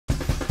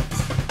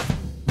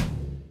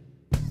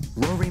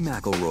Rory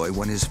McIlroy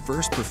won his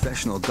first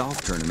professional golf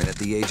tournament at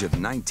the age of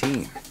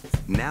 19.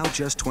 Now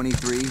just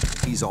 23,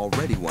 he's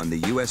already won the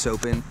U.S.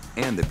 Open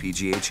and the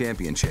PGA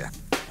Championship.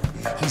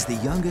 He's the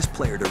youngest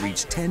player to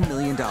reach $10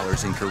 million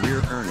in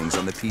career earnings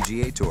on the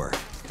PGA Tour.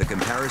 The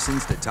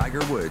comparisons to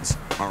Tiger Woods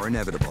are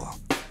inevitable.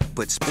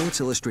 But Sports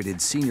Illustrated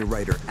senior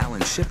writer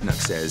Alan Shipnuck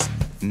says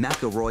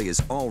McIlroy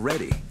is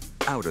already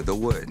out of the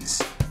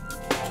woods.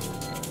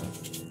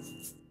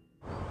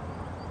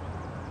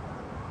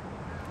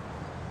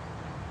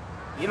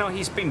 You know,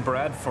 he's been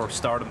bred for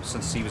stardom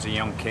since he was a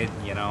young kid,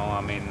 you know. I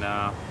mean,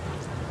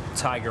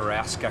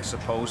 Tiger-esque, I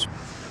suppose.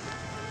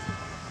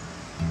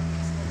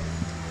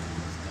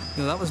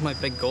 You know, that was my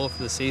big goal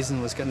for the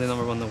season, was getting the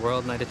 #1 in the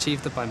world, and I'd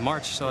achieved it by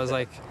March. So I was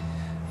like,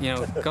 you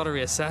know, got to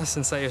reassess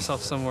and set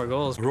yourself some more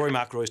goals. Rory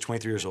McIlroy is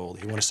 23 years old.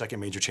 He won a second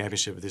major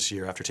championship this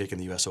year after taking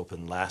the U.S.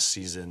 Open last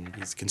season.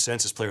 He's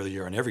consensus player of the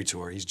year on every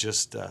tour. He's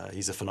just,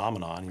 he's a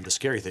phenomenon. The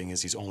scary thing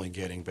is he's only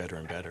getting better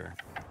and better.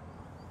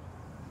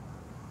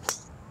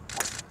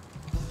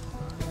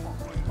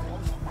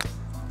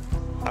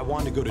 I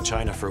wanted to go to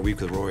China for a week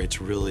with Rory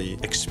to really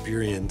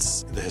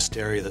experience the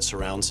hysteria that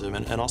surrounds him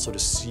and also to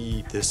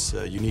see this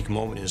unique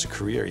moment in his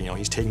career. You know,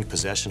 he's taking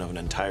possession of an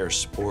entire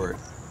sport.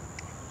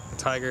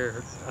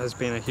 Tiger has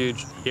been a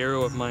huge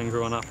hero of mine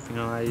growing up. You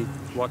know, I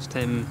watched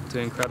him do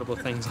incredible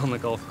things on the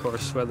golf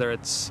course, whether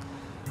it's,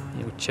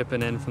 you know,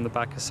 chipping in from the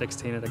back of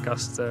 16 at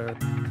Augusta,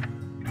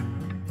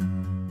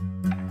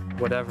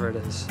 whatever it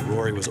is.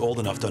 Rory was old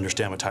enough to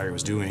understand what Tiger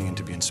was doing and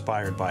to be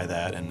inspired by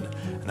that, and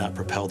that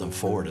propelled him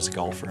forward as a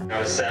golfer. I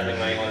was 7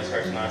 when he won his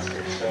first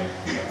Masters, so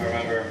I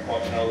remember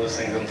watching all those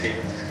things on TV.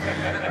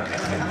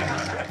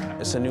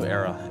 It's a new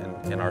era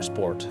in our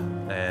sport,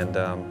 and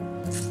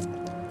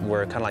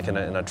we're kind of like in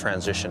a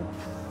transition.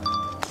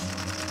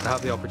 To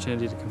have the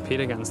opportunity to compete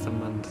against him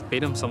and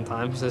beat him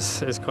sometimes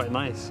is quite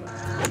nice.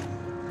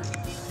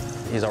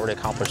 He's already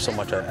accomplished so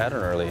much at an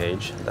early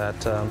age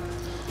that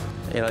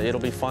you know,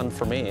 it'll be fun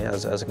for me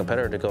as a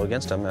competitor to go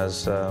against him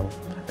as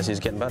he's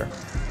getting better.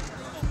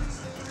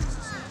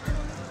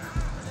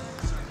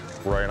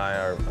 Rory and I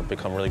have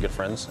become really good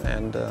friends,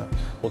 and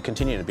we'll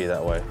continue to be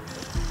that way.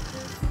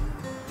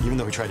 Even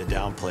though we tried to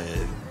downplay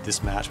it,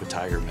 this match with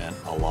Tiger meant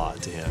a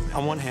lot to him.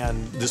 On one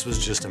hand, this was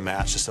just a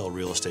match to sell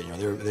real estate. You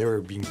know, they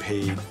were being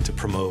paid to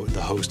promote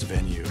the host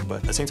venue, but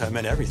at the same time, it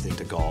meant everything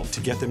to golf.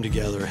 To get them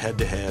together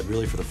head-to-head,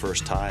 really for the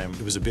first time,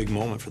 it was a big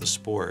moment for the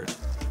sport.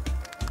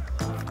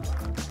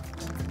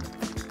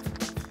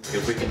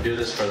 If we can do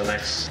this for the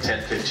next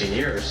 10, 15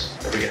 years,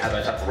 if we can have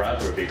that type of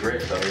rivalry, it would be great.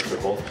 That means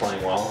we're both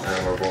playing well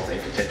and we're both in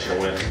contention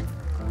to win.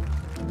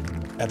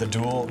 At the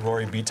duel,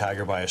 Rory beat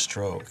Tiger by a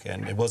stroke,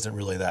 and it wasn't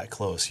really that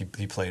close. He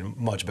played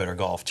much better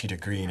golf, tee to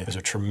green. It was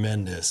a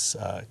tremendous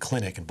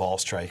clinic in ball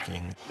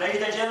striking.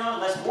 Ladies and gentlemen,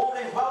 let's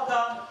warmly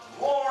welcome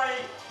Rory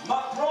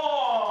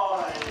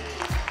McIlroy.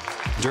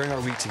 During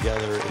our week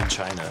together in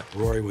China,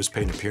 Rory was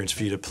paid an appearance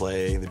fee to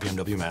play the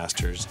BMW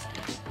Masters.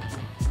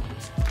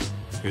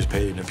 He was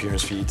paid an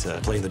appearance fee to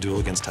play in the duel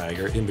against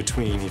Tiger. In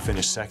between, he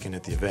finished second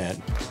at the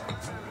event.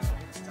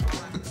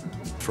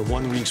 For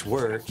 1 week's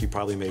work, he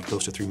probably made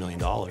close to $3 million.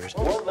 World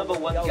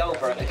 #1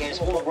 golfer against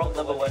former world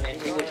 #1 in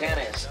table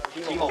tennis,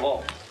 Timo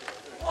Wolff.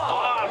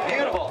 Oh,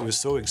 beautiful! It was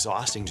so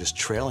exhausting just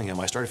trailing him.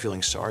 I started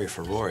feeling sorry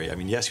for Rory. I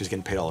mean, yes, he was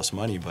getting paid all this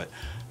money, but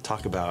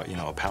talk about, you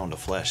know, a pound of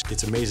flesh.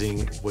 It's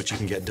amazing what you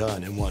can get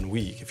done in 1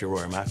 week if you're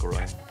Rory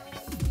McIlroy.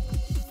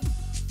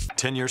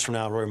 10 years from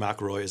now, Rory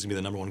McIlroy is going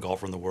to be the #1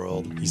 golfer in the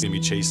world. He's going to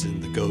be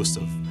chasing the ghosts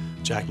of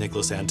Jack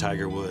Nicklaus and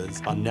Tiger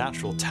Woods. On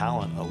natural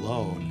talent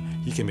alone,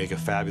 he can make a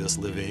fabulous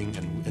living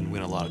and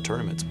win a lot of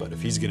tournaments. But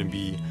if he's going to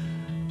be,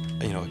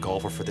 you know, a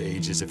golfer for the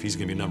ages, if he's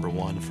going to be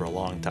 #1 for a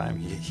long time,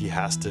 he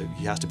has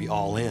to be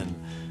all in,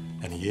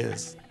 and he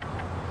is.